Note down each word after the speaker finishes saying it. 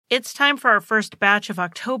It's time for our first batch of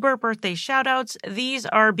October birthday shoutouts. These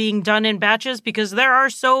are being done in batches because there are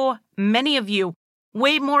so many of you,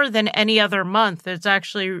 way more than any other month. It's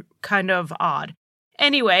actually kind of odd.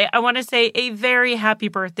 Anyway, I want to say a very happy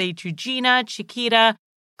birthday to Gina, Chiquita,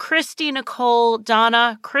 Christy, Nicole,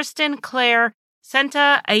 Donna, Kristen, Claire,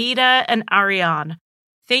 Senta, Aida, and Ariane.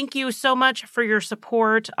 Thank you so much for your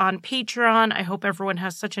support on Patreon. I hope everyone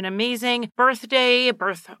has such an amazing birthday,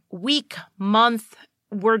 birth week, month.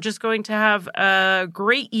 We're just going to have a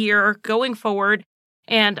great year going forward,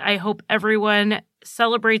 and I hope everyone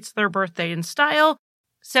celebrates their birthday in style.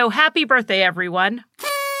 So happy birthday, everyone.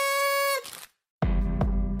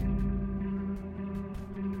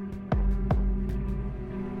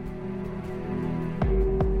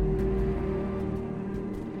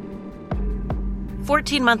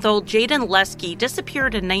 "14-month-old Jaden Lesky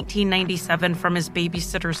disappeared in 1997 from his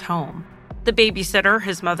babysitter's home. The babysitter,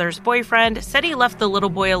 his mother's boyfriend, said he left the little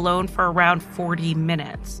boy alone for around 40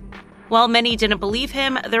 minutes. While many didn't believe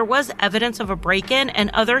him, there was evidence of a break-in and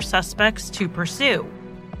other suspects to pursue.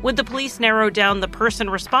 Would the police narrow down the person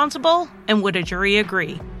responsible, and would a jury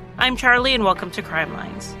agree? I'm Charlie, and welcome to Crime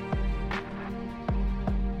Lines.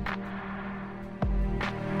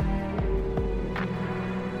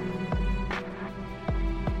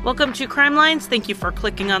 Welcome to Crime Lines. Thank you for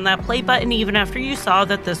clicking on that play button even after you saw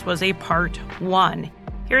that this was a part 1.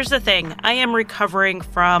 Here's the thing. I am recovering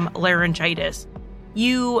from laryngitis.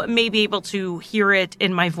 You may be able to hear it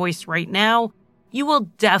in my voice right now. You will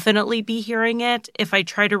definitely be hearing it if I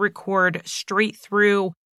try to record straight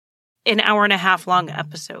through an hour-and-a-half long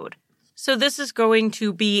episode. So this is going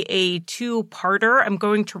to be a 2-parter. I'm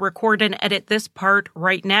going to record and edit this part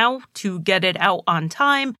right now to get it out on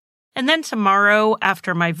time. And then tomorrow,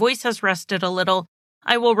 after my voice has rested a little,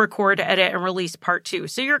 I will record, edit, and release part 2.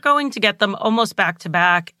 So you're going to get them almost back to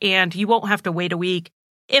back, and you won't have to wait a week.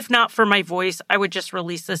 If not for my voice, I would just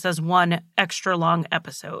release this as one extra long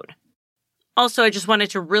episode. Also, I just wanted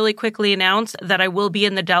to really quickly announce that I will be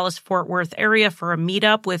in the Dallas-Fort Worth area for a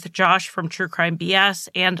meetup with Josh from True Crime BS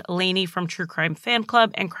and Lainey from True Crime Fan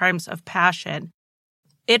Club and Crimes of Passion.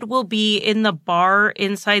 It will be in the bar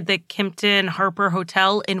inside the Kimpton Harper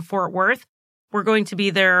Hotel in Fort Worth. We're going to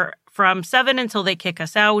be there from 7 until they kick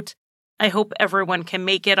us out. I hope everyone can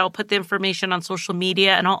make it. I'll put the information on social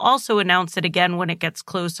media, and I'll also announce it again when it gets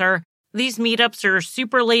closer. These meetups are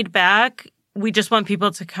super laid back. We just want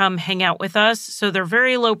people to come hang out with us, so they're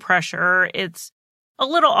very low pressure. It's a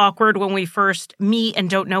little awkward when we first meet and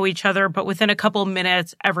don't know each other, but within a couple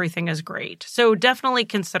minutes, everything is great. So definitely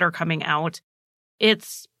consider coming out.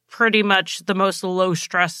 It's pretty much the most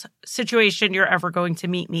low-stress situation you're ever going to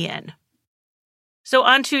meet me in. So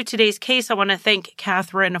on to today's case. I want to thank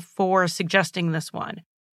Catherine for suggesting this one.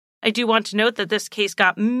 I do want to note that this case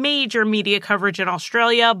got major media coverage in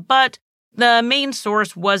Australia, but the main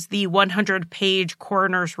source was the 100-page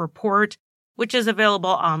coroner's report, which is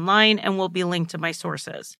available online and will be linked to my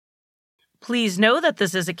sources. Please know that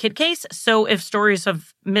this is a kid case, so if stories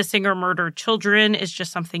of missing or murdered children is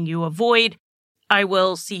just something you avoid, I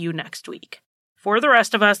will see you next week. For the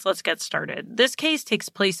rest of us, let's get started. This case takes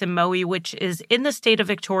place in Moe, which is in the state of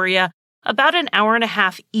Victoria, about an hour and a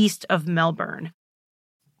half east of Melbourne.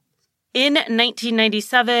 In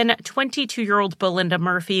 1997, 22-year-old Belinda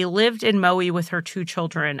Murphy lived in Moe with her 2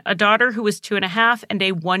 children, a daughter who was 2.5 and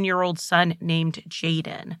a 1-year-old son named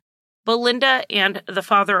Jaden. Belinda and the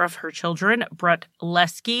father of her children, Brett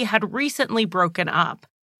Lesky, had recently broken up.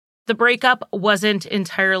 The breakup wasn't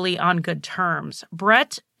entirely on good terms.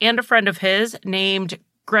 Brett and a friend of his named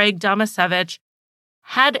Greg Domasevich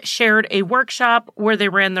had shared a workshop where they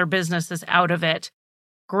ran their businesses out of it.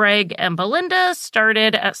 Greg and Belinda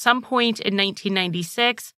started at some point in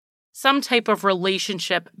 1996 some type of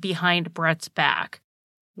relationship behind Brett's back.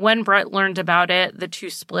 When Brett learned about it, the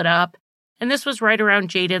two split up, and this was right around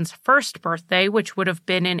Jaden's first birthday, which would have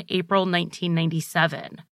been in April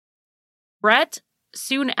 1997. Brett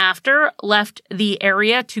soon after left the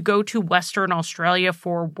area to go to Western Australia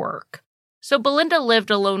for work. So Belinda lived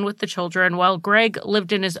alone with the children while Greg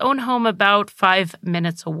lived in his own home about 5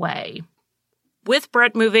 minutes away. With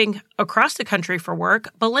Brett moving across the country for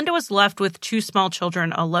work, Belinda was left with 2 small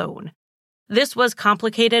children alone. This was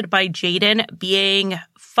complicated by Jaden being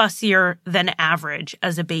fussier than average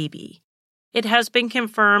as a baby. It has been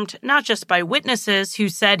confirmed not just by witnesses who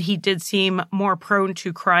said he did seem more prone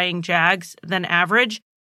to crying jags than average,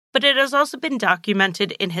 but it has also been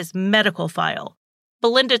documented in his medical file.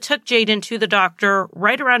 Belinda took Jaden to the doctor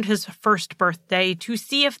right around his first birthday to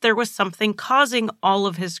see if there was something causing all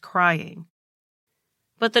of his crying.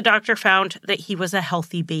 But the doctor found that he was a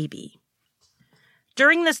healthy baby.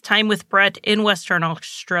 During this time with Brett in Western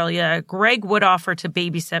Australia, Greg would offer to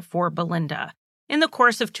babysit for Belinda. In the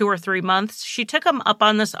course of 2 or 3 months, she took him up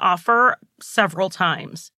on this offer several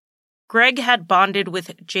times. Greg had bonded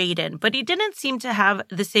with Jaden, but he didn't seem to have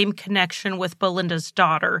the same connection with Belinda's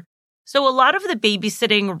daughter. So a lot of the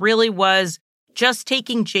babysitting really was just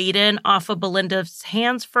taking Jaden off of Belinda's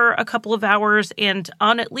hands for a couple of hours and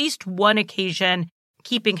on at least one occasion,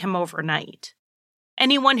 keeping him overnight.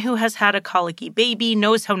 Anyone who has had a colicky baby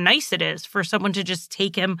knows how nice it is for someone to just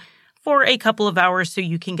take him for a couple of hours so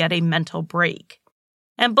you can get a mental break.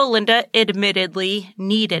 And Belinda admittedly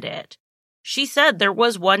needed it. She said there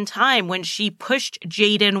was one time when she pushed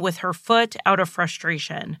Jaden with her foot out of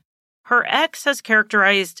frustration. Her ex has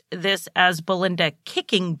characterized this as Belinda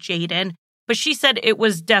kicking Jaden, but she said it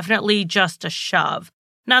was definitely just a shove.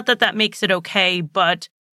 Not that that makes it okay, but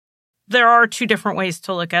there are 2 different ways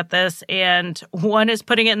to look at this, and one is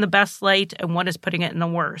putting it in the best light and one is putting it in the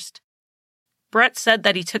worst. Brett said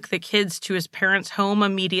that he took the kids to his parents' home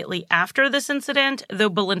immediately after this incident, though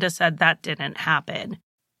Belinda said that didn't happen.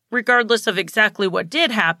 Regardless of exactly what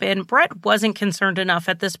did happen, Brett wasn't concerned enough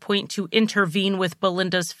at this point to intervene with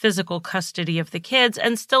Belinda's physical custody of the kids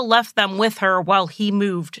and still left them with her while he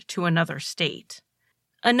moved to another state.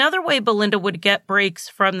 Another way Belinda would get breaks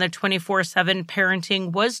from the 24/7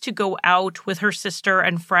 parenting was to go out with her sister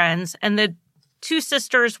and friends, and the 2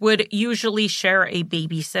 sisters would usually share a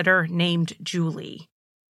babysitter named Julie.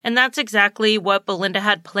 And that's exactly what Belinda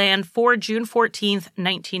had planned for June 14th,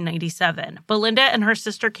 1997. Belinda and her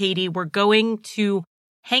sister Katie were going to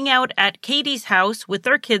hang out at Katie's house with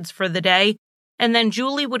their kids for the day, and then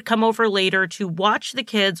Julie would come over later to watch the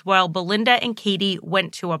kids while Belinda and Katie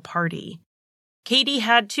went to a party. Katie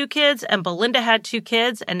had 2 kids and Belinda had 2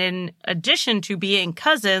 kids, and in addition to being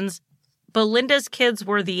cousins, Belinda's kids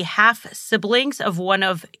were the half-siblings of one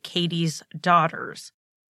of Katie's daughters.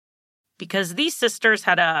 Because these sisters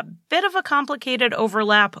had a bit of a complicated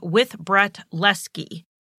overlap with Brett Lesky.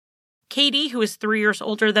 Katie, who is 3 years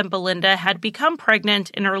older than Belinda, had become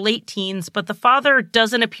pregnant in her late teens, but the father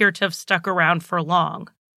doesn't appear to have stuck around for long.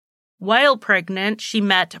 While pregnant, she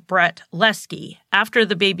met Brett Lesky. After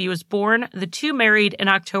the baby was born, the 2 married in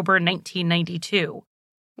October 1992.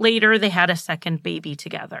 Later, they had a second baby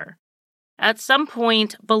together. At some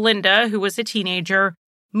point, Belinda, who was a teenager,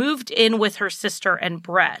 moved in with her sister and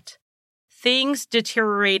Brett. Things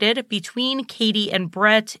deteriorated between Katie and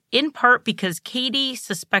Brett, in part because Katie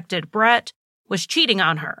suspected Brett was cheating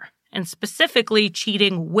on her, and specifically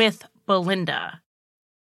cheating with Belinda.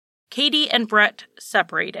 Katie and Brett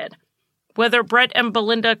separated. Whether Brett and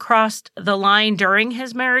Belinda crossed the line during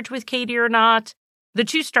his marriage with Katie or not, the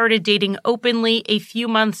 2 started dating openly a few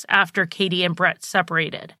months after Katie and Brett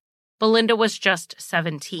separated. Belinda was just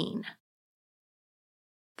 17.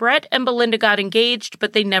 Brett and Belinda got engaged,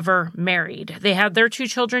 but they never married. They had their 2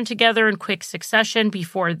 children together in quick succession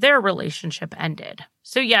before their relationship ended.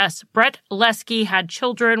 So yes, Brett Lesky had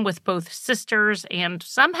children with both sisters, and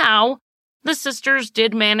somehow the sisters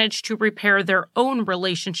did manage to repair their own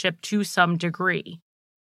relationship to some degree.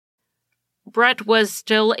 Brett was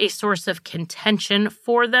still a source of contention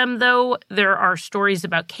for them, though. There are stories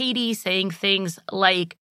about Katie saying things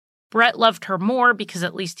like, Brett loved her more because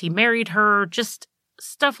at least he married her, just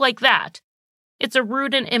stuff like that. It's a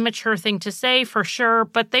rude and immature thing to say, for sure,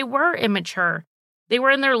 but they were immature. They were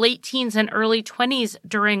in their late teens and early 20s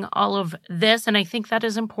during all of this, and I think that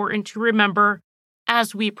is important to remember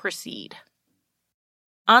as we proceed.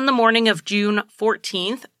 On the morning of June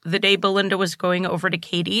 14th, the day Belinda was going over to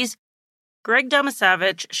Katie's, Greg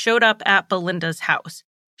Domasavich showed up at Belinda's house.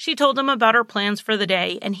 She told him about her plans for the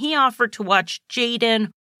day, and he offered to watch Jaden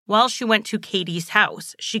while she went to Katie's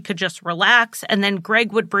house. She could just relax, and then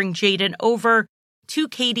Greg would bring Jaden over to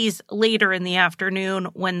Katie's later in the afternoon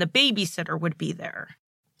when the babysitter would be there.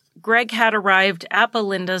 Greg had arrived at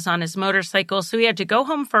Belinda's on his motorcycle, so he had to go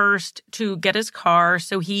home first to get his car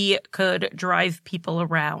so he could drive people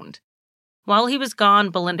around. While he was gone,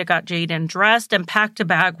 Belinda got Jaden dressed and packed a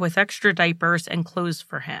bag with extra diapers and clothes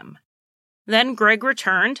for him. Then Greg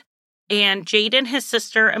returned, and Jaden, his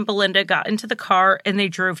sister, and Belinda got into the car and they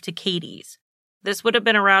drove to Katie's. This would have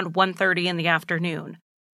been around 1:30 in the afternoon.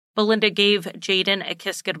 Belinda gave Jaden a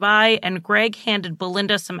kiss goodbye, and Greg handed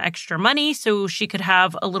Belinda some extra money so she could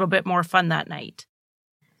have a little bit more fun that night.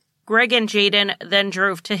 Greg and Jaden then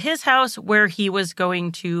drove to his house where he was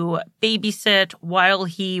going to babysit while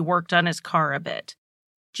he worked on his car a bit.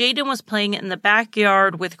 Jaden was playing in the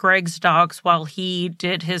backyard with Greg's dogs while he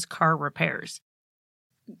did his car repairs.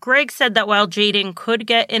 Greg said that while Jaden could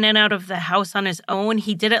get in and out of the house on his own,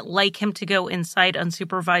 he didn't like him to go inside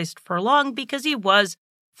unsupervised for long because he was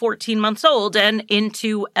 14 months old and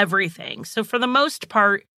into everything. So for the most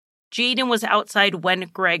part, Jayden was outside when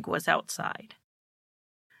Greg was outside.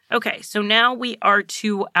 Okay, so now we are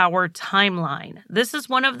to our timeline. This is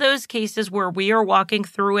one of those cases where we are walking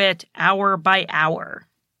through it hour by hour.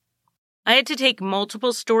 I had to take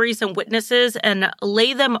multiple stories and witnesses and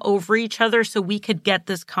lay them over each other so we could get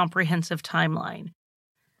this comprehensive timeline.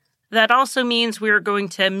 That also means we are going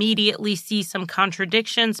to immediately see some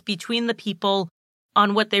contradictions between the people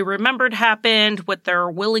on what they remembered happened, what they're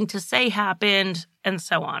willing to say happened, and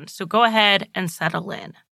so on. So go ahead and settle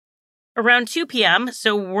in. Around 2 p.m.,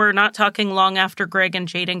 so we're not talking long after Greg and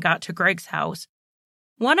Jayden got to Greg's house,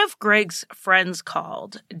 one of Greg's friends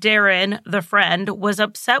called. Darren, the friend, was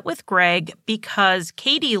upset with Greg because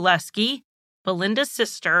Katie Leske, Belinda's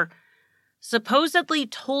sister, supposedly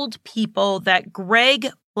told people that Greg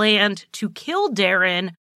planned to kill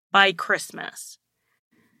Darren by Christmas.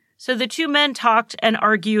 So the two men talked and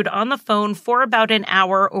argued on the phone for about an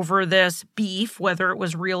hour over this beef, whether it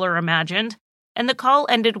was real or imagined. And the call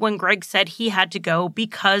ended when Greg said he had to go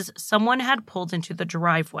because someone had pulled into the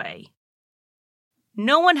driveway.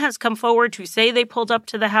 No one has come forward to say they pulled up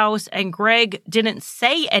to the house, and Greg didn't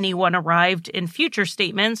say anyone arrived in future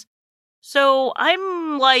statements, so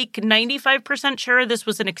I'm like 95% sure this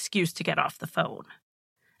was an excuse to get off the phone.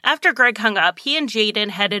 After Greg hung up, he and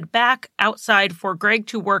Jayden headed back outside for Greg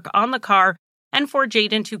to work on the car and for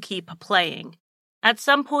Jayden to keep playing. At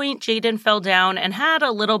some point, Jayden fell down and had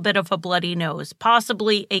a little bit of a bloody nose,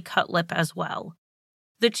 possibly a cut lip as well.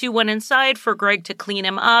 The two went inside for Greg to clean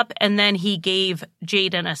him up, and then he gave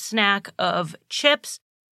Jayden a snack of chips,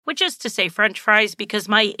 which is to say French fries, because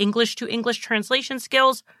my English to English translation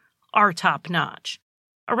skills are top-notch.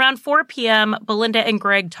 Around 4 p.m., Belinda and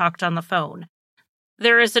Greg talked on the phone.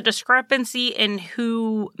 There is a discrepancy in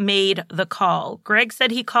who made the call. Greg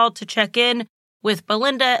said he called to check in with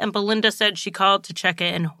Belinda, and Belinda said she called to check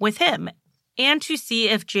in with him and to see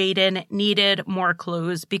if Jayden needed more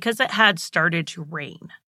clothes because it had started to rain.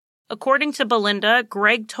 According to Belinda,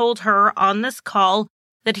 Greg told her on this call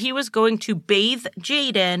that he was going to bathe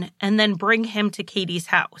Jayden and then bring him to Katie's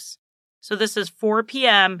house. So this is 4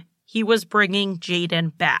 p.m. He was bringing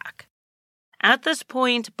Jayden back. At this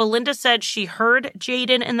point, Belinda said she heard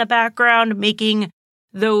Jayden in the background making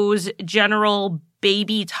those general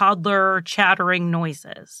baby toddler chattering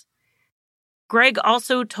noises. Greg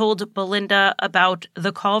also told Belinda about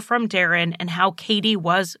the call from Darren and how Katie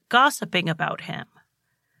was gossiping about him.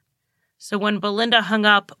 So when Belinda hung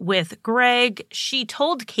up with Greg, she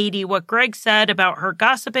told Katie what Greg said about her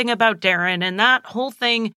gossiping about Darren, and that whole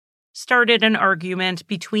thing started an argument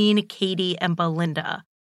between Katie and Belinda.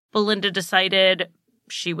 Belinda decided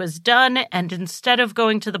she was done, and instead of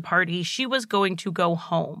going to the party, she was going to go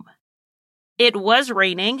home. It was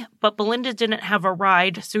raining, but Belinda didn't have a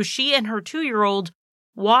ride, so she and her 2-year-old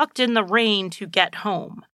walked in the rain to get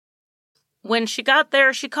home. When she got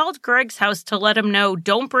there, she called Greg's house to let him know,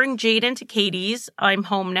 "Don't bring Jayden to Katie's. I'm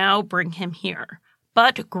home now. Bring him here."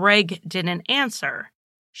 But Greg didn't answer.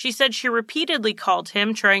 She said she repeatedly called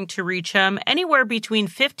him, trying to reach him anywhere between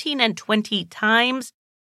 15 and 20 times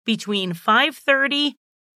between 5:30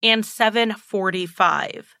 and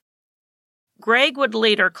 7:45. Greg would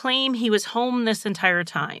later claim he was home this entire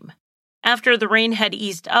time. After the rain had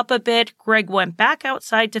eased up a bit, Greg went back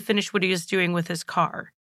outside to finish what he was doing with his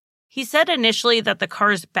car. He said initially that the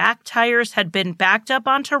car's back tires had been backed up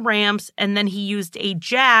onto ramps, and then he used a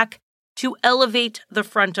jack to elevate the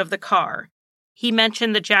front of the car. He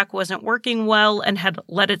mentioned the jack wasn't working well and had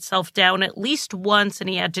let itself down at least once, and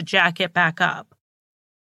he had to jack it back up.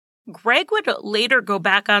 Greg would later go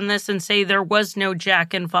back on this and say there was no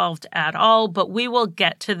jack involved at all, but we will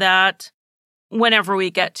get to that whenever we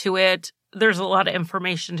get to it. There's a lot of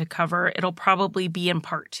information to cover. It'll probably be in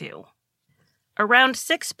part 2. Around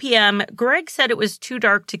 6 p.m., Greg said it was too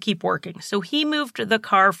dark to keep working, so he moved the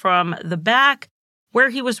car from the back, where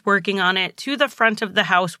he was working on it, to the front of the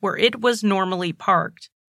house where it was normally parked,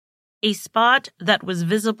 a spot that was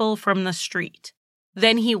visible from the street.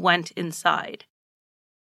 Then he went inside.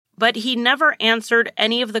 But he never answered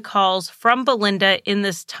any of the calls from Belinda in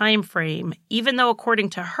this time frame, even though, according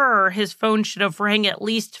to her, his phone should have rang at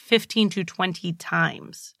least 15 to 20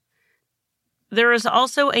 times. There is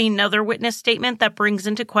also another witness statement that brings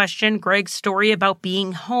into question Greg's story about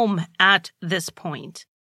being home at this point.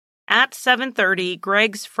 At 7:30,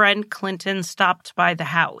 Greg's friend Clinton stopped by the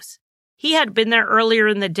house. He had been there earlier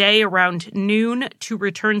in the day around noon to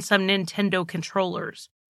return some Nintendo controllers.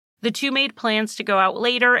 The two made plans to go out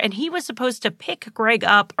later, and he was supposed to pick Greg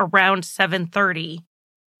up around 7:30.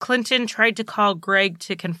 Clinton tried to call Greg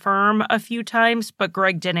to confirm a few times, but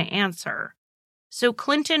Greg didn't answer. So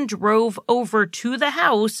Clinton drove over to the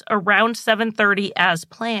house around 7:30 as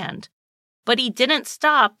planned. But he didn't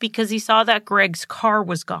stop because he saw that Greg's car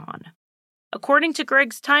was gone. According to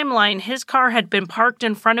Greg's timeline, his car had been parked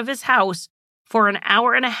in front of his house for an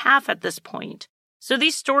hour and a half at this point. So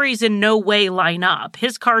these stories in no way line up.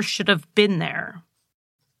 His car should have been there.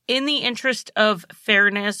 In the interest of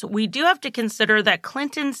fairness, we do have to consider that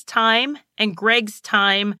Clinton's time and Greg's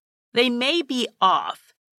time, they may be off.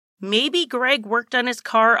 Maybe Greg worked on his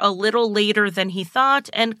car a little later than he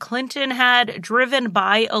thought, and Clinton had driven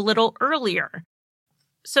by a little earlier.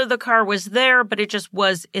 So the car was there, but it just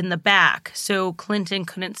was in the back, so Clinton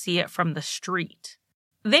couldn't see it from the street.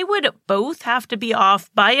 They would both have to be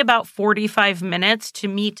off by about 45 minutes to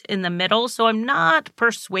meet in the middle, so I'm not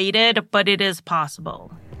persuaded, but it is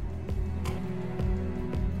possible.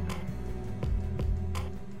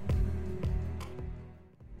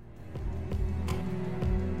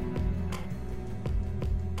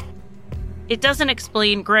 It doesn't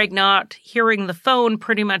explain Greg not hearing the phone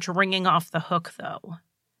pretty much ringing off the hook, though.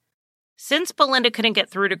 Since Belinda couldn't get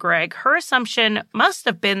through to Greg, her assumption must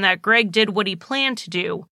have been that Greg did what he planned to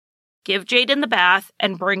do, give Jaden the bath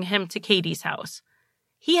and bring him to Katie's house.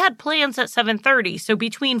 He had plans at 7:30, so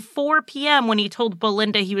between 4 p.m. when he told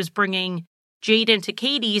Belinda he was bringing Jaden to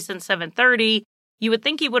Katie's and 7:30, you would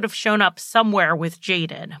think he would have shown up somewhere with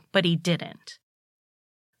Jaden, but he didn't.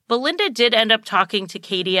 Belinda did end up talking to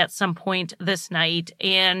Katie at some point this night,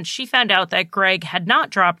 and she found out that Greg had not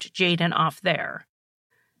dropped Jaden off there.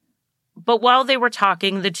 But while they were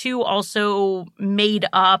talking, the two also made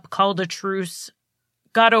up, called a truce,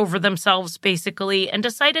 got over themselves basically, and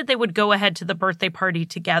decided they would go ahead to the birthday party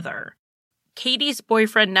together. Katie's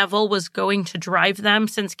boyfriend Neville was going to drive them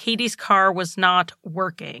since Katie's car was not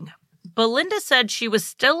working. Belinda said she was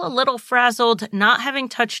still a little frazzled not having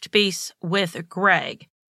touched base with Greg.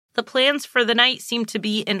 The plans for the night seemed to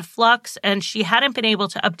be in flux, and she hadn't been able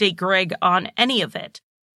to update Greg on any of it.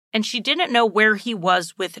 And she didn't know where he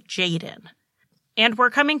was with Jaden. And we're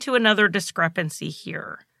coming to another discrepancy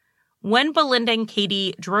here. When Belinda and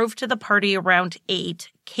Katie drove to the party around 8,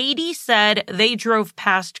 Katie said they drove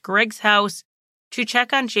past Greg's house to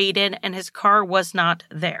check on Jaden and his car was not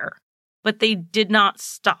there. But they did not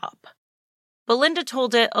stop. Belinda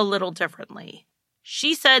told it a little differently.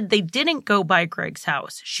 She said they didn't go by Greg's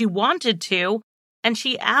house. She wanted to, and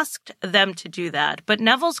she asked them to do that, but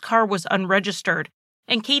Neville's car was unregistered,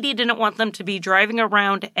 and Katie didn't want them to be driving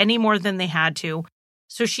around any more than they had to,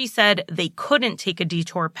 so she said they couldn't take a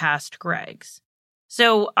detour past Greg's.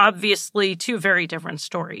 So, obviously, two very different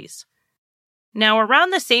stories. Now,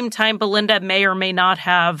 around the same time Belinda may or may not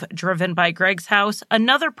have driven by Greg's house,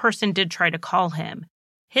 another person did try to call him.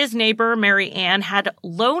 His neighbor, Mary Ann, had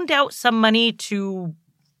loaned out some money to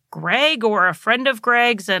Greg or a friend of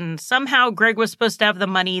Greg's, and somehow Greg was supposed to have the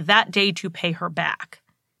money that day to pay her back.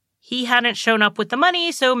 He hadn't shown up with the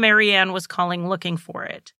money, so Mary Ann was calling looking for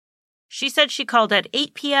it. She said she called at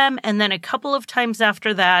 8 p.m. and then a couple of times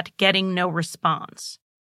after that, getting no response.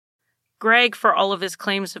 Greg, for all of his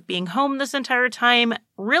claims of being home this entire time,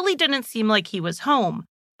 really didn't seem like he was home,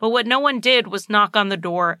 but what no one did was knock on the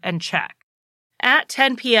door and check. At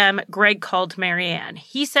 10 p.m., Greg called Mary Ann.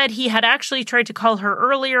 He said he had actually tried to call her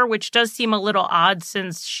earlier, which does seem a little odd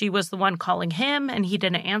since she was the one calling him and he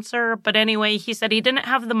didn't answer. But anyway, he said he didn't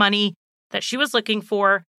have the money that she was looking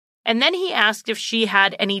for. And then he asked if she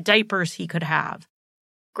had any diapers he could have.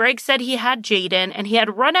 Greg said he had Jaden and he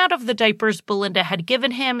had run out of the diapers Belinda had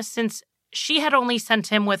given him since she had only sent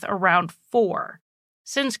him with around 4.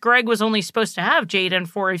 Since Greg was only supposed to have Jaden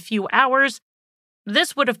for a few hours,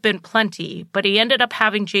 this would have been plenty, but he ended up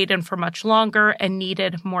having Jaden for much longer and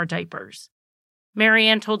needed more diapers. Mary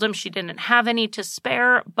Ann told him she didn't have any to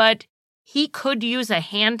spare, but he could use a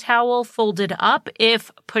hand towel folded up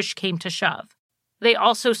if push came to shove. They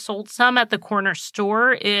also sold some at the corner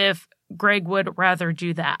store if Greg would rather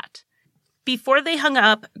do that. Before they hung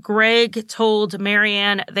up, Greg told Mary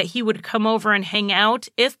Ann that he would come over and hang out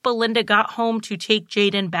if Belinda got home to take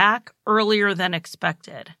Jaden back earlier than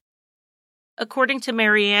expected. According to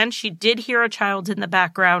Mary Ann, she did hear a child in the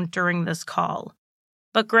background during this call.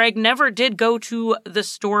 But Greg never did go to the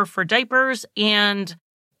store for diapers, and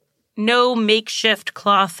no makeshift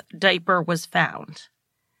cloth diaper was found.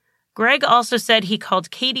 Greg also said he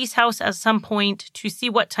called Katie's house at some point to see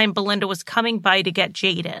what time Belinda was coming by to get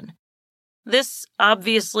Jaden. This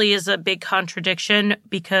obviously is a big contradiction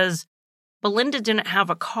because Belinda didn't have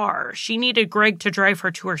a car. She needed Greg to drive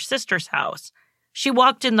her to her sister's house. She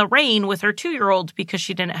walked in the rain with her 2-year-old because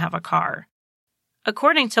she didn't have a car.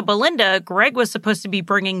 According to Belinda, Greg was supposed to be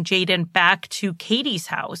bringing Jaden back to Katie's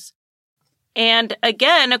house. And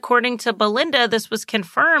again, according to Belinda, this was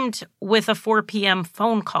confirmed with a 4 p.m.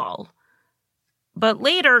 phone call. But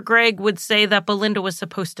later, Greg would say that Belinda was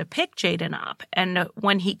supposed to pick Jayden up. And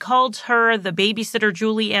when he called her, the babysitter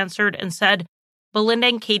Julie answered and said Belinda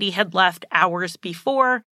and Katie had left hours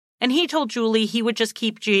before. And he told Julie he would just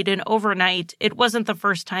keep Jayden overnight. It wasn't the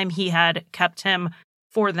first time he had kept him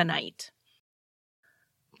for the night.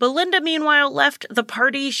 Belinda, meanwhile, left the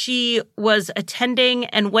party she was attending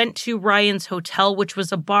and went to Ryan's Hotel, which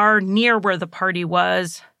was a bar near where the party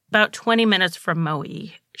was, about 20 minutes from Moe.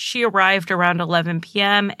 She arrived around 11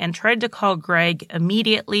 p.m. and tried to call Greg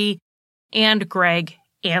immediately, and Greg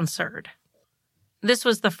answered. This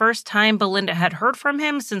was the first time Belinda had heard from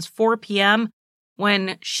him since 4 p.m.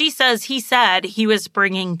 when she says he said he was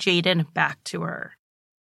bringing Jayden back to her.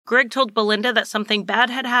 Greg told Belinda that something bad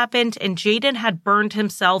had happened and Jayden had burned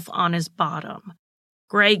himself on his bottom.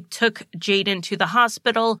 Greg took Jayden to the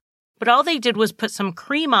hospital, but all they did was put some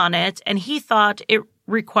cream on it, and he thought it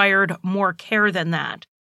required more care than that.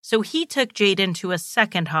 So he took Jayden to a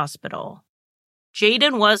second hospital.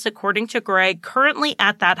 Jayden was, according to Greg, currently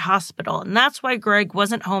at that hospital, and that's why Greg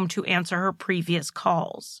wasn't home to answer her previous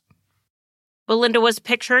calls. Belinda was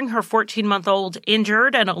picturing her 14-month-old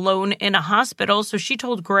injured and alone in a hospital, so she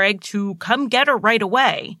told Greg to come get her right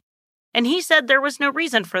away. And he said there was no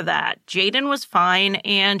reason for that. Jayden was fine,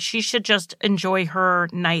 and she should just enjoy her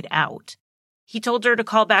night out. He told her to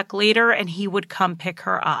call back later, and he would come pick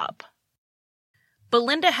her up.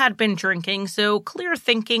 Belinda had been drinking, so clear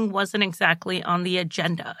thinking wasn't exactly on the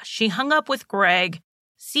agenda. She hung up with Greg,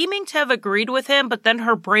 seeming to have agreed with him, but then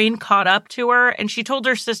her brain caught up to her, and she told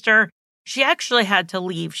her sister she actually had to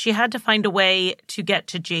leave. She had to find a way to get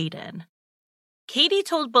to Jayden. Katie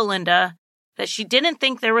told Belinda that she didn't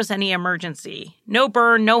think there was any emergency, no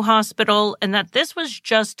burn, no hospital, and that this was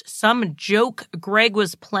just some joke Greg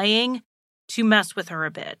was playing to mess with her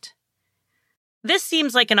a bit. This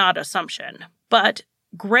seems like an odd assumption, but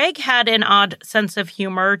Greg had an odd sense of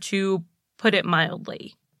humor, to put it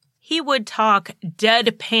mildly. He would talk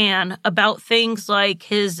deadpan about things like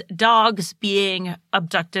his dogs being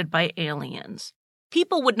abducted by aliens.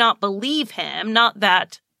 People would not believe him, not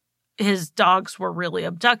that his dogs were really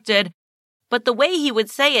abducted, but the way he would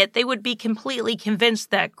say it, they would be completely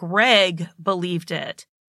convinced that Greg believed it.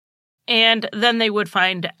 And then they would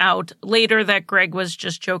find out later that Greg was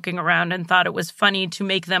just joking around and thought it was funny to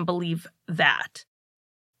make them believe that.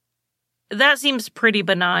 That seems pretty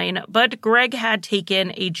benign, but Greg had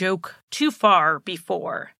taken a joke too far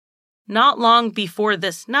before. Not long before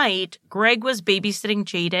this night, Greg was babysitting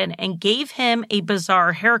Jayden and gave him a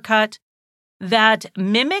bizarre haircut that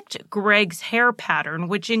mimicked Greg's hair pattern,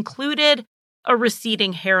 which included a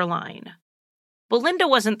receding hairline. Belinda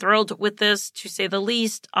wasn't thrilled with this, to say the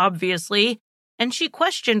least, obviously, and she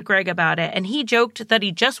questioned Greg about it, and he joked that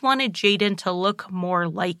he just wanted Jayden to look more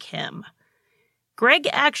like him. Greg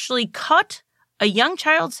actually cut a young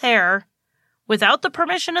child's hair, without the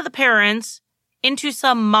permission of the parents, into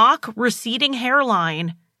some mock receding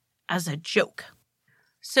hairline as a joke.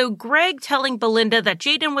 So Greg telling Belinda that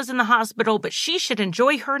Jayden was in the hospital but she should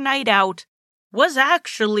enjoy her night out was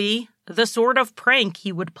actually the sort of prank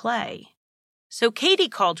he would play. So Katie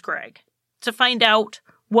called Greg to find out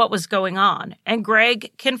what was going on, and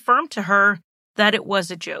Greg confirmed to her that it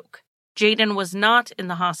was a joke. Jayden was not in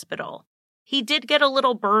the hospital. He did get a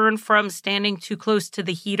little burn from standing too close to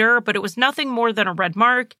the heater, but it was nothing more than a red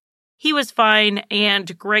mark. He was fine,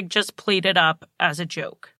 and Greg just played it up as a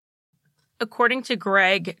joke. According to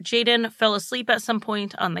Greg, Jayden fell asleep at some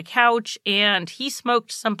point on the couch, and he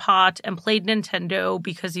smoked some pot and played Nintendo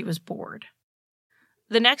because he was bored.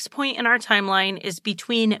 The next point in our timeline is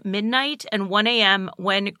between midnight and 1 a.m.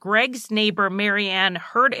 when Greg's neighbor Marianne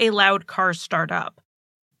heard a loud car start up.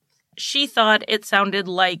 She thought it sounded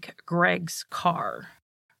like Greg's car.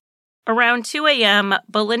 Around 2 a.m.,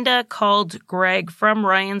 Belinda called Greg from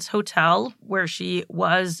Ryan's Hotel, where she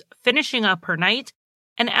was finishing up her night,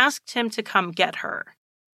 and asked him to come get her.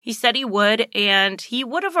 He said he would, and he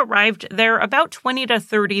would have arrived there about 20 to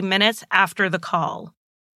 30 minutes after the call.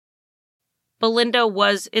 Belinda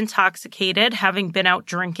was intoxicated, having been out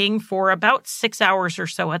drinking for about 6 hours or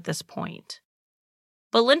so at this point.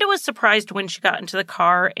 Belinda was surprised when she got into the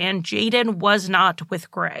car, and Jayden was not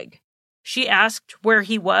with Greg. She asked where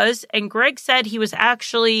he was, and Greg said he was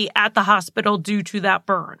actually at the hospital due to that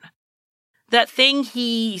burn. That thing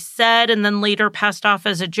he said and then later passed off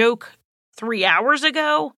as a joke 3 hours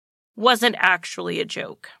ago wasn't actually a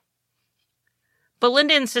joke.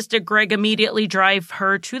 Belinda insisted Greg immediately drive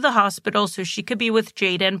her to the hospital so she could be with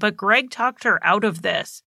Jayden, but Greg talked her out of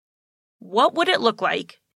this. What would it look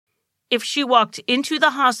like if she walked into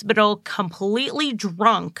the hospital completely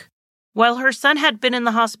drunk while her son had been in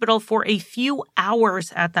the hospital for a few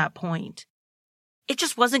hours at that point. It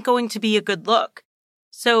just wasn't going to be a good look.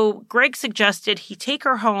 So Greg suggested he take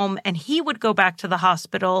her home and he would go back to the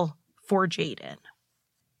hospital for Jayden.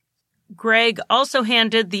 Greg also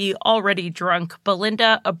handed the already drunk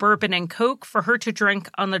Belinda a bourbon and Coke for her to drink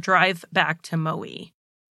on the drive back to Maui.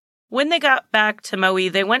 When they got back to Maui,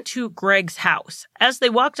 they went to Greg's house. As they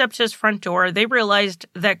walked up to his front door, they realized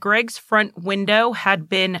that Greg's front window had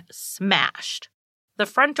been smashed. The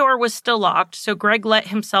front door was still locked, so Greg let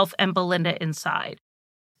himself and Belinda inside.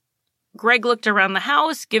 Greg looked around the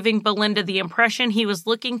house, giving Belinda the impression he was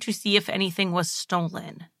looking to see if anything was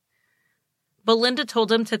stolen. Belinda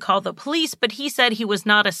told him to call the police, but he said he was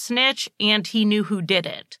not a snitch and he knew who did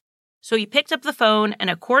it. So he picked up the phone, and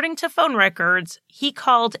according to phone records, he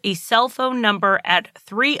called a cell phone number at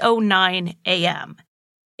 3:09 a.m.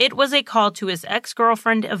 It was a call to his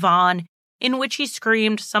ex-girlfriend, Yvonne, in which he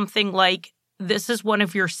screamed something like, "This is one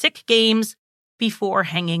of your sick games," before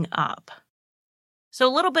hanging up. So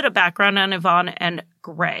a little bit of background on Yvonne and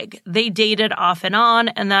Greg. They dated off and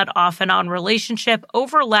that off and on relationship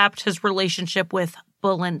overlapped his relationship with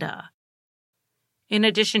Belinda. In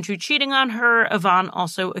addition to cheating on her, Yvonne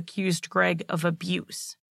also accused Greg of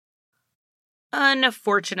abuse.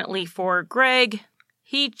 Unfortunately for Greg,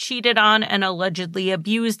 he cheated on and allegedly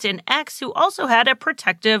abused an ex who also had a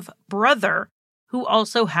protective brother who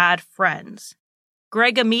also had friends.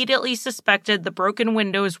 Greg immediately suspected the broken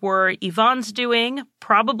windows were Yvonne's doing,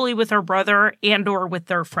 probably with her brother and or with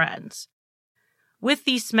their friends. With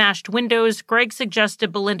these smashed windows, Greg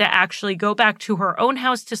suggested Belinda actually go back to her own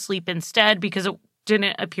house to sleep instead because it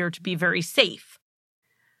didn't appear to be very safe.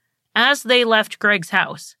 As they left Greg's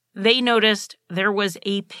house, they noticed there was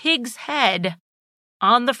a pig's head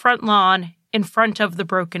on the front lawn in front of the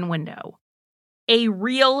broken window. A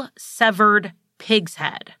real severed pig's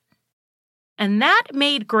head. And that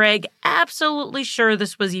made Greg absolutely sure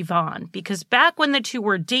this was Yvonne, because back when the two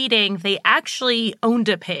were dating, they actually owned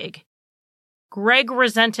a pig. Greg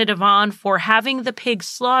resented Yvonne for having the pig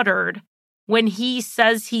slaughtered when he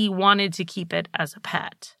says he wanted to keep it as a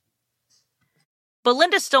pet.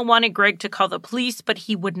 Belinda still wanted Greg to call the police, but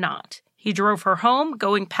he would not. He drove her home,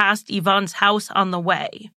 going past Yvonne's house on the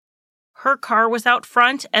way. Her car was out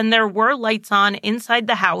front, and there were lights on inside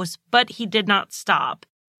the house, but he did not stop.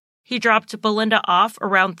 He dropped Belinda off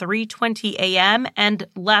around 3:20 a.m. and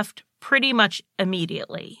left pretty much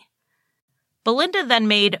immediately. Belinda then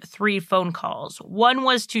made 3 phone calls. One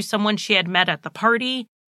was to someone she had met at the party,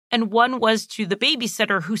 and one was to the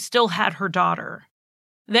babysitter who still had her daughter.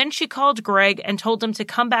 Then she called Greg and told him to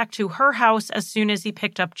come back to her house as soon as he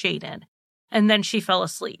picked up Jayden, and then she fell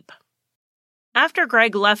asleep. After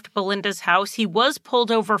Greg left Belinda's house, he was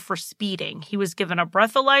pulled over for speeding. He was given a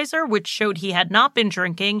breathalyzer, which showed he had not been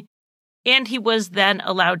drinking, and he was then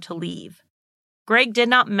allowed to leave. Greg did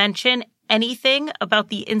not mention anything about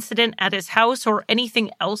the incident at his house or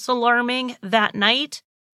anything else alarming that night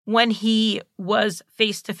when he was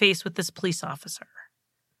face-to-face with this police officer.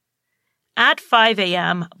 At 5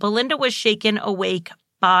 a.m., Belinda was shaken awake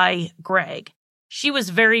by Greg. She was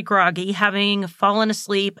very groggy, having fallen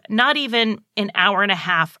asleep not even an hour and a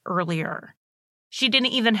half earlier. She didn't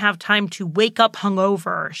even have time to wake up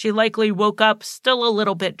hungover. She likely woke up still a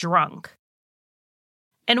little bit drunk.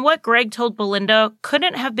 And what Greg told Belinda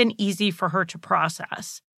couldn't have been easy for her to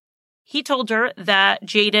process. He told her that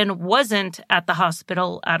Jayden wasn't at the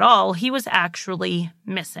hospital at all. He was actually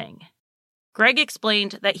missing. Greg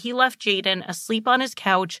explained that he left Jayden asleep on his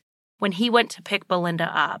couch when he went to pick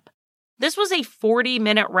Belinda up. This was a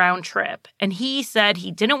 40-minute round trip, and he said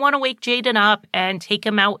he didn't want to wake Jayden up and take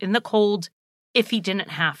him out in the cold if he didn't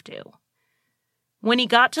have to. When he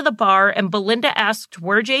got to the bar and Belinda asked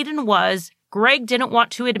where Jayden was, Greg didn't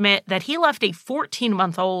want to admit that he left a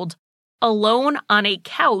 14-month-old alone on a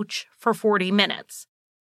couch for 40 minutes.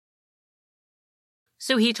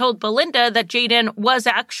 So he told Belinda that Jayden was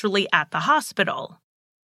actually at the hospital.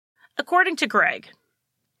 According to Greg,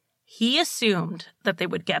 he assumed that they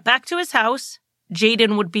would get back to his house,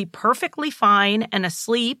 Jayden would be perfectly fine and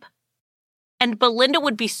asleep, and Belinda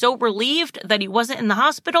would be so relieved that he wasn't in the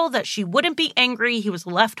hospital that she wouldn't be angry he was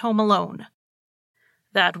left home alone.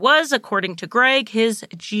 That was, according to Greg, his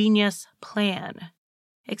genius plan.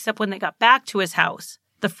 Except when they got back to his house,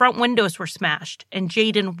 the front windows were smashed and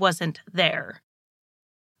Jayden wasn't there.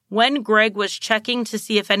 When Greg was checking to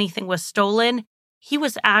see if anything was stolen, he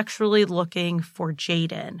was actually looking for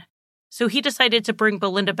Jayden. So he decided to bring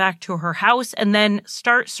Belinda back to her house and then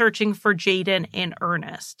start searching for Jayden in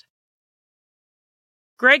earnest.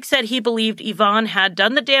 Greg said he believed Yvonne had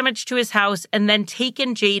done the damage to his house and then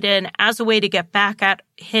taken Jayden as a way to get back at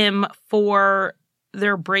him for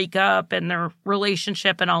their breakup and their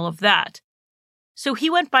relationship and all of that. So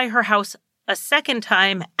he went by her house a second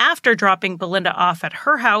time after dropping Belinda off at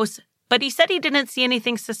her house, but he said he didn't see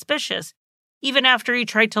anything suspicious, even after he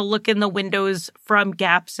tried to look in the windows from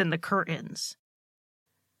gaps in the curtains.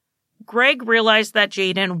 Greg realized that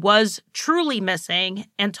Jayden was truly missing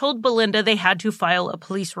and told Belinda they had to file a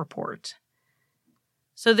police report.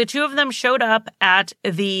 So the two of them showed up at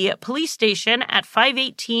the police station at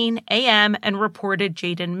 5:18 a.m. and reported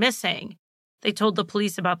Jayden missing. They told the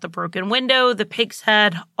police about the broken window, the pig's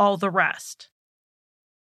head, all the rest.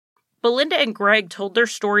 Belinda and Greg told their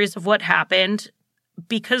stories of what happened.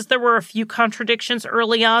 Because there were a few contradictions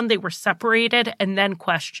early on, they were separated and then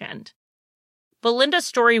questioned. Belinda's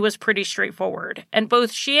story was pretty straightforward, and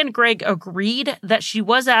both she and Greg agreed that she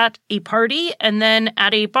was at a party and then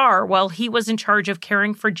at a bar while he was in charge of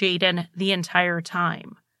caring for Jayden the entire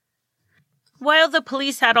time. While the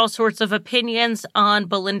police had all sorts of opinions on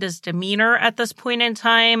Belinda's demeanor at this point in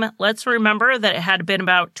time, let's remember that it had been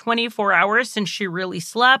about 24 hours since she really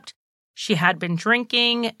slept. She had been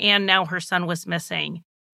drinking, and now her son was missing.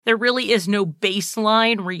 There really is no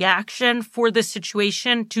baseline reaction for this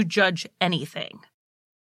situation to judge anything.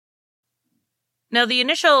 Now, the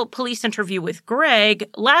initial police interview with Greg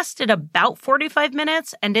lasted about 45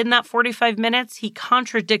 minutes, and in that 45 minutes, he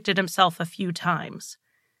contradicted himself a few times.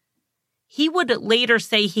 He would later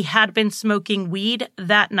say he had been smoking weed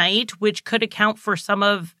that night, which could account for some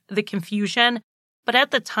of the confusion. But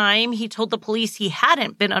at the time, he told the police he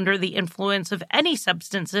hadn't been under the influence of any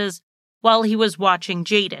substances while he was watching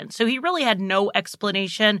Jayden. So he really had no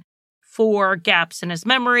explanation for gaps in his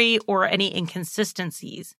memory or any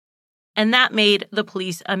inconsistencies. And that made the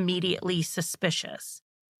police immediately suspicious.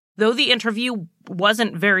 Though the interview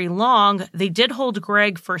wasn't very long, they did hold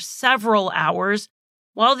Greg for several hours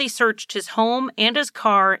while they searched his home and his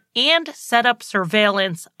car and set up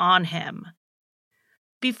surveillance on him.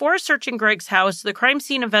 Before searching Greg's house, the crime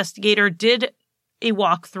scene investigator did a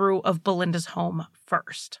walkthrough of Belinda's home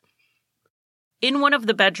first. In one of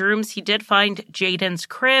the bedrooms, he did find Jayden's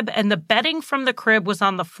crib, and the bedding from the crib was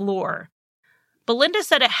on the floor. Belinda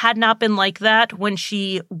said it had not been like that when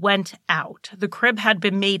she went out. The crib had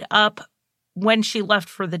been made up when she left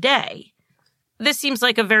for the day. This seems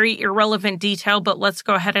like a very irrelevant detail, but let's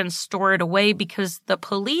go ahead and store it away because the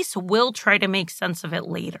police will try to make sense of it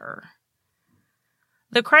later.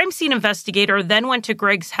 The crime scene investigator then went to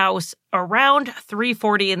Greg's house around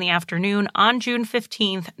 3:40 in the afternoon on June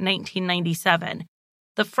 15th, 1997.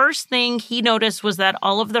 The first thing he noticed was that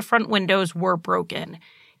all of the front windows were broken.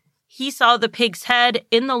 He saw the pig's head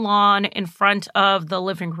in the lawn in front of the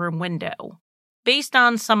living room window. Based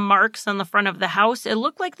on some marks on the front of the house, it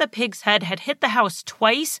looked like the pig's head had hit the house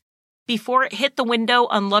twice before it hit the window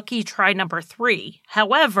on lucky try number 3.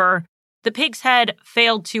 However, the pig's head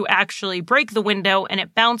failed to actually break the window and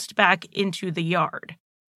it bounced back into the yard.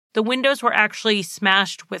 The windows were actually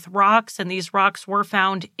smashed with rocks, and these rocks were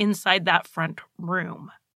found inside that front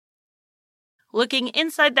room. Looking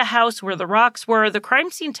inside the house where the rocks were, the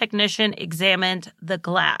crime scene technician examined the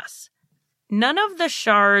glass. None of the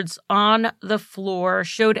shards on the floor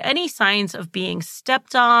showed any signs of being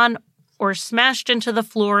stepped on or smashed into the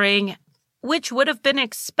flooring, which would have been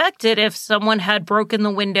expected if someone had broken the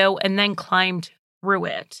window and then climbed through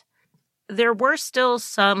it. There were still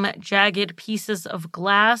some jagged pieces of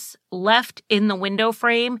glass left in the window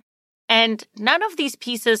frame, and none of these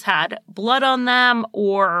pieces had blood on them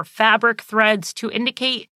or fabric threads to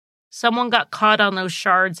indicate someone got caught on those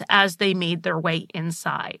shards as they made their way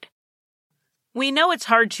inside. We know it's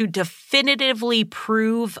hard to definitively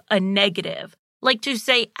prove a negative, like to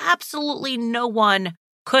say absolutely no one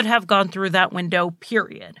could have gone through that window,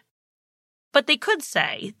 period. But they could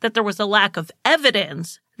say that there was a lack of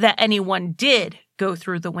evidence that anyone did go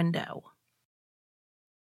through the window.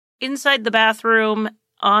 Inside the bathroom,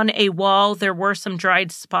 on a wall, there were some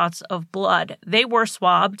dried spots of blood. They were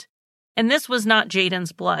swabbed, and this was not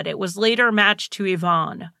Jayden's blood. It was later matched to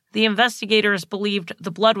Yvonne. The investigators believed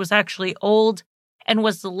the blood was actually old and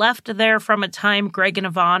was left there from a time Greg and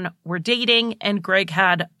Yvonne were dating, and Greg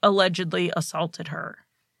had allegedly assaulted her.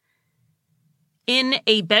 In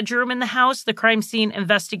a bedroom in the house, the crime scene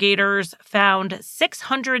investigators found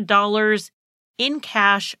 $600 in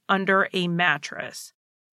cash under a mattress.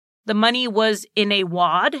 The money was in a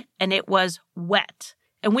wad, and it was wet.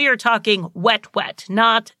 And we are talking wet,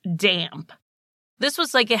 not damp. This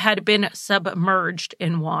was like it had been submerged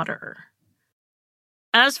in water.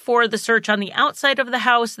 As for the search on the outside of the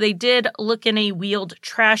house, they did look in a wheeled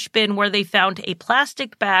trash bin where they found a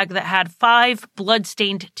plastic bag that had 5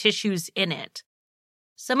 blood-stained tissues in it.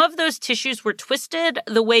 Some of those tissues were twisted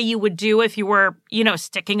the way you would do if you were,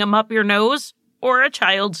 sticking them up your nose or a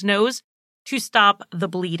child's nose to stop the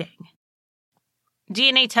bleeding.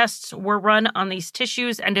 DNA tests were run on these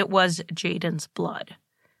tissues, and it was Jayden's blood.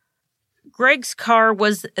 Greg's car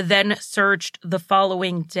was then searched the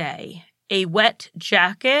following day. A wet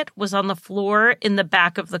jacket was on the floor in the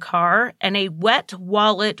back of the car, and a wet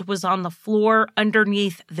wallet was on the floor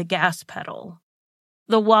underneath the gas pedal.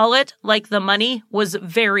 The wallet, like the money, was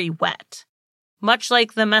very wet. Much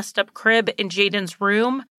like the messed up crib in Jayden's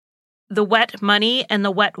room, the wet money and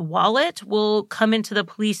the wet wallet will come into the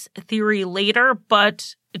police theory later,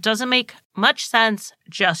 but it doesn't make much sense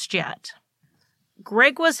just yet.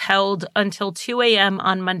 Greg was held until 2 a.m.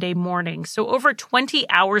 on Monday morning, so over 20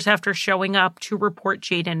 hours after showing up to report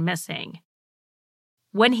Jayden missing.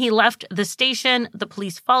 When he left the station, the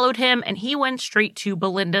police followed him, and he went straight to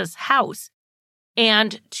Belinda's house.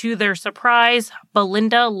 And to their surprise,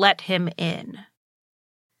 Belinda let him in.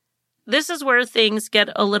 This is where things get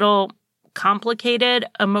a little complicated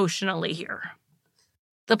emotionally here.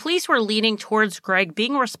 The police were leaning towards Greg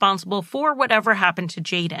being responsible for whatever happened to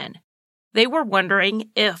Jayden. They were wondering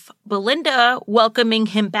if Belinda welcoming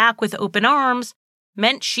him back with open arms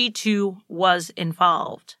meant she too was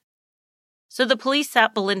involved. So the police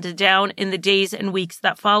sat Belinda down in the days and weeks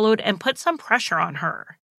that followed and put some pressure on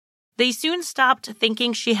her. They soon stopped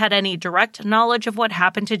thinking she had any direct knowledge of what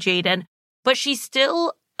happened to Jayden, but she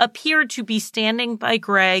still appeared to be standing by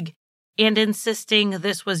Greg and insisting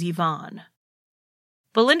this was Yvonne.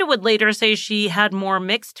 Belinda would later say she had more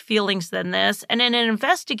mixed feelings than this, and an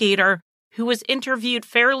investigator who was interviewed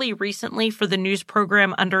fairly recently for the news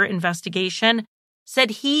program Under Investigation, said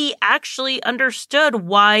he actually understood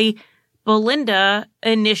why Belinda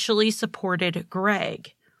initially supported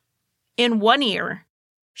Greg. In one ear,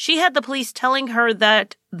 she had the police telling her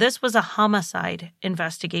that this was a homicide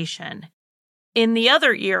investigation. In the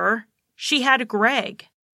other ear, she had Greg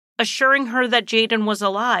assuring her that Jayden was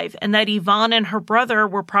alive and that Yvonne and her brother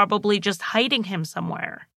were probably just hiding him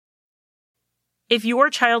somewhere. If your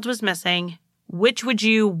child was missing, which would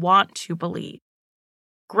you want to believe?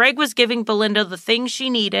 Greg was giving Belinda the thing she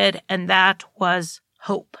needed, and that was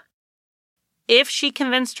hope. If she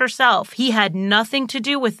convinced herself he had nothing to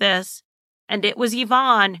do with this, and it was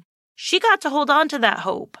Yvonne, she got to hold on to that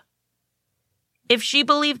hope. If she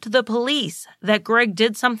believed the police that Greg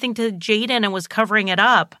did something to Jayden and was covering it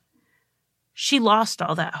up, she lost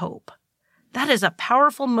all that hope. That is a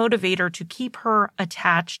powerful motivator to keep her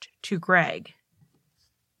attached to Greg.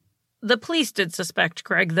 The police did suspect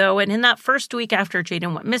Greg, though, and in that first week after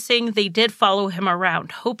Jayden went missing, they did follow him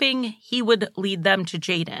around, hoping he would lead them to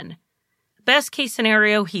Jayden. Best case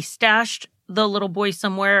scenario, he stashed the little boy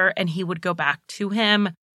somewhere and he would go back to him.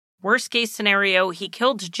 Worst case scenario, he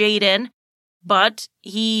killed Jayden, but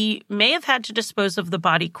he may have had to dispose of the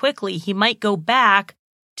body quickly. He might go back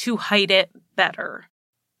to hide it better.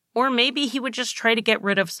 Or maybe he would just try to get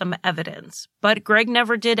rid of some evidence. But Greg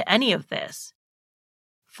never did any of this.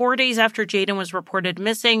 4 days after Jayden was reported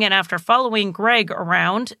missing and after following Greg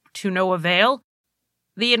around to no avail,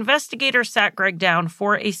 the investigator sat Greg down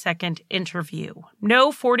for a second interview.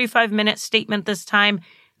 No 45-minute statement this time.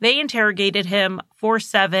 They interrogated him for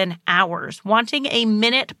 7 hours, wanting a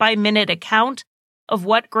minute-by-minute account of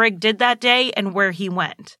what Greg did that day and where he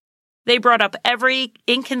went. They brought up every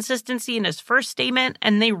inconsistency in his first statement,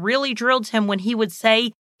 and they really drilled him when he would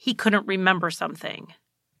say he couldn't remember something.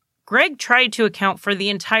 Greg tried to account for the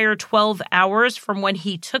entire 12 hours from when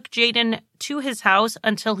he took Jayden to his house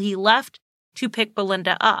until he left to pick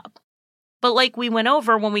Belinda up. But like we went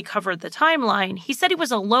over when we covered the timeline, he said he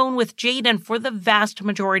was alone with Jayden for the vast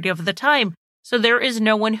majority of the time, so there is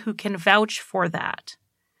no one who can vouch for that.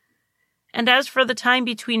 And as for the time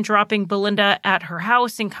between dropping Belinda at her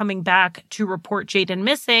house and coming back to report Jayden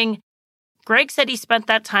missing, Greg said he spent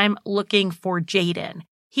that time looking for Jayden.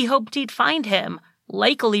 He hoped he'd find him,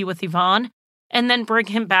 likely with Yvonne, and then bring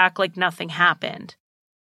him back like nothing happened.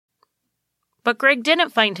 But Greg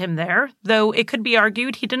didn't find him there, though it could be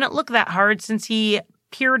argued he didn't look that hard since he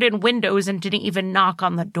peered in windows and didn't even knock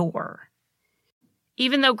on the door.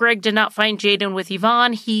 Even though Greg did not find Jayden with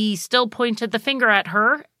Yvonne, he still pointed the finger at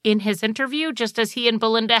her in his interview, just as he and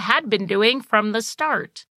Belinda had been doing from the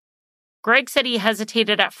start. Greg said he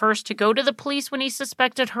hesitated at first to go to the police when he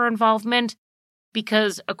suspected her involvement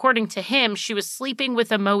because, according to him, she was sleeping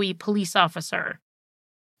with a Maui police officer.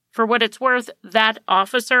 For what it's worth, that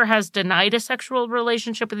officer has denied a sexual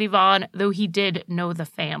relationship with Yvonne, though he did know the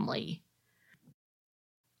family.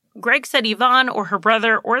 Greg said Yvonne or her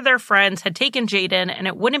brother or their friends had taken Jayden, and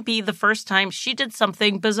it wouldn't be the first time she did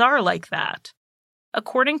something bizarre like that.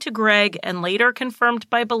 According to Greg, and later confirmed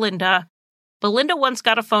by Belinda once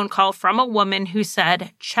got a phone call from a woman who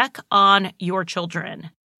said, "Check on your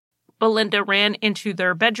children." Belinda ran into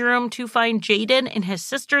their bedroom to find Jayden in his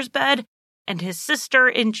sister's bed and his sister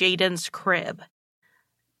in Jayden's crib.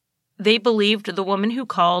 They believed the woman who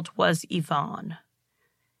called was Yvonne.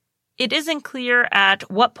 It isn't clear at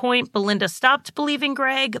what point Belinda stopped believing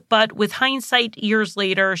Greg, but with hindsight years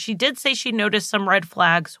later, she did say she noticed some red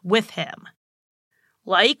flags with him.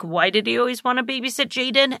 Like, why did he always want to babysit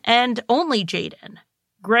Jayden and only Jayden?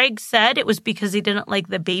 Greg said it was because he didn't like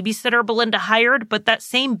the babysitter Belinda hired, but that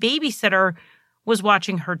same babysitter was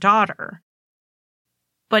watching her daughter.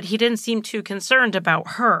 But he didn't seem too concerned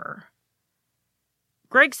about her.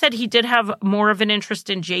 Greg said he did have more of an interest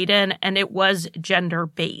in Jayden, and it was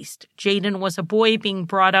gender-based. Jayden was a boy being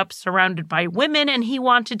brought up surrounded by women, and he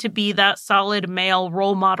wanted to be that solid male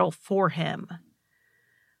role model for him.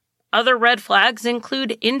 Other red flags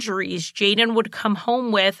include injuries Jayden would come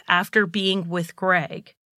home with after being with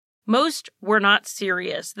Greg. Most were not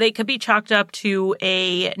serious. They could be chalked up to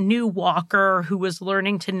a new walker who was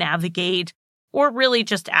learning to navigate, or really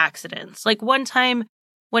just accidents. Like one time,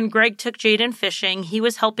 when Greg took Jayden fishing, he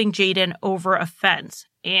was helping Jayden over a fence,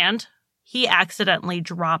 and he accidentally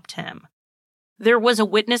dropped him. There was a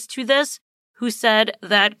witness to this who said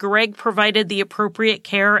that Greg provided the appropriate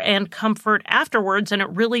care and comfort afterwards, and it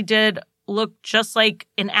really did look just like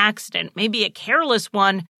an accident. Maybe a careless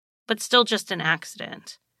one, but still just an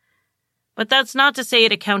accident. But that's not to say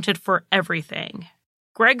it accounted for everything.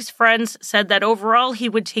 Greg's friends said that overall he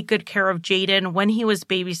would take good care of Jayden when he was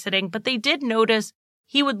babysitting, but they did notice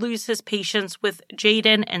he would lose his patience with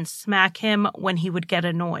Jayden and smack him when he would get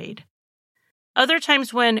annoyed. Other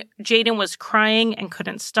times when Jayden was crying and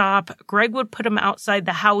couldn't stop, Greg would put him outside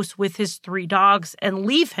the house with his 3 dogs and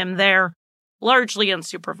leave him there, largely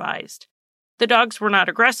unsupervised. The dogs were not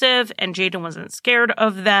aggressive, and Jayden wasn't scared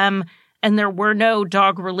of them, and there were no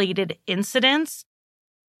dog-related incidents.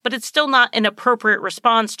 But it's still not an appropriate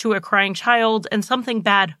response to a crying child, and something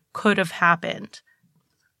bad could have happened.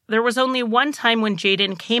 There was only one time when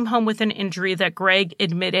Jayden came home with an injury that Greg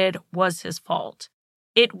admitted was his fault.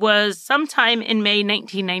 It was sometime in May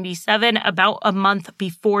 1997, about a month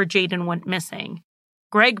before Jayden went missing.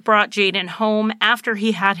 Greg brought Jayden home after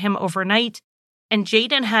he had him overnight, and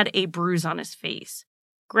Jayden had a bruise on his face.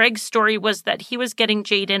 Greg's story was that he was getting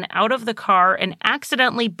Jayden out of the car and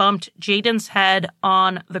accidentally bumped Jayden's head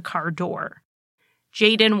on the car door.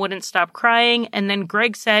 Jayden wouldn't stop crying, and then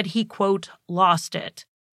Greg said he, quote, lost it.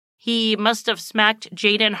 He must have smacked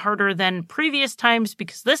Jayden harder than previous times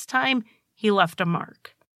because this time he left a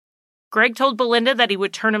mark. Greg told Belinda that he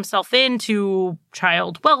would turn himself in to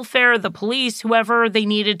child welfare, the police, whoever they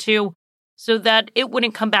needed to, so that it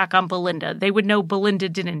wouldn't come back on Belinda. They would know Belinda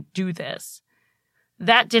didn't do this.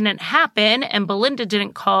 That didn't happen, and Belinda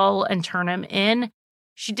didn't call and turn him in.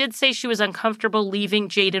 She did say she was uncomfortable leaving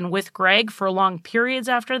Jayden with Greg for long periods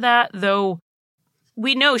after that, though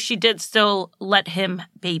we know she did still let him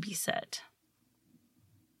babysit.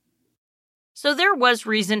 So there was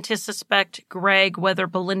reason to suspect Greg, whether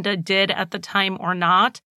Belinda did at the time or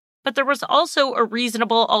not, but there was also a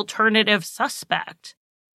reasonable alternative suspect.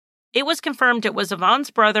 It was confirmed it was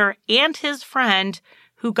Yvonne's brother and his friend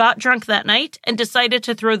who got drunk that night and decided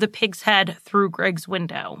to throw the pig's head through Greg's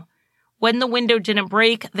window. When the window didn't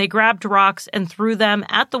break, they grabbed rocks and threw them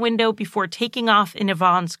at the window before taking off in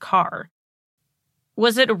Yvonne's car.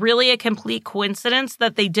 Was it really a complete coincidence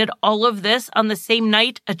that they did all of this on the same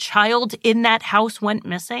night a child in that house went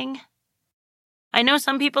missing? I know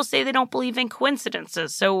some people say they don't believe in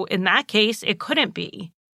coincidences, so in that case, it couldn't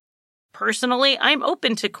be. Personally, I'm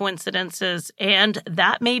open to coincidences, and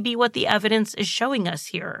that may be what the evidence is showing us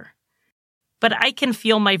here. But I can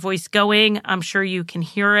feel my voice going. I'm sure you can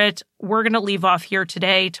hear it. We're going to leave off here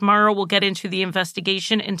today. Tomorrow we'll get into the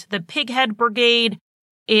investigation into the Pighead Brigade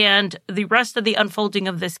and the rest of the unfolding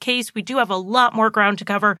of this case. We do have a lot more ground to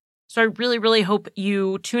cover, so I really, really hope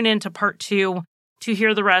you tune in to part 2 to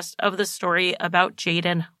hear the rest of the story about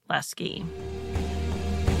Jayden Lesky.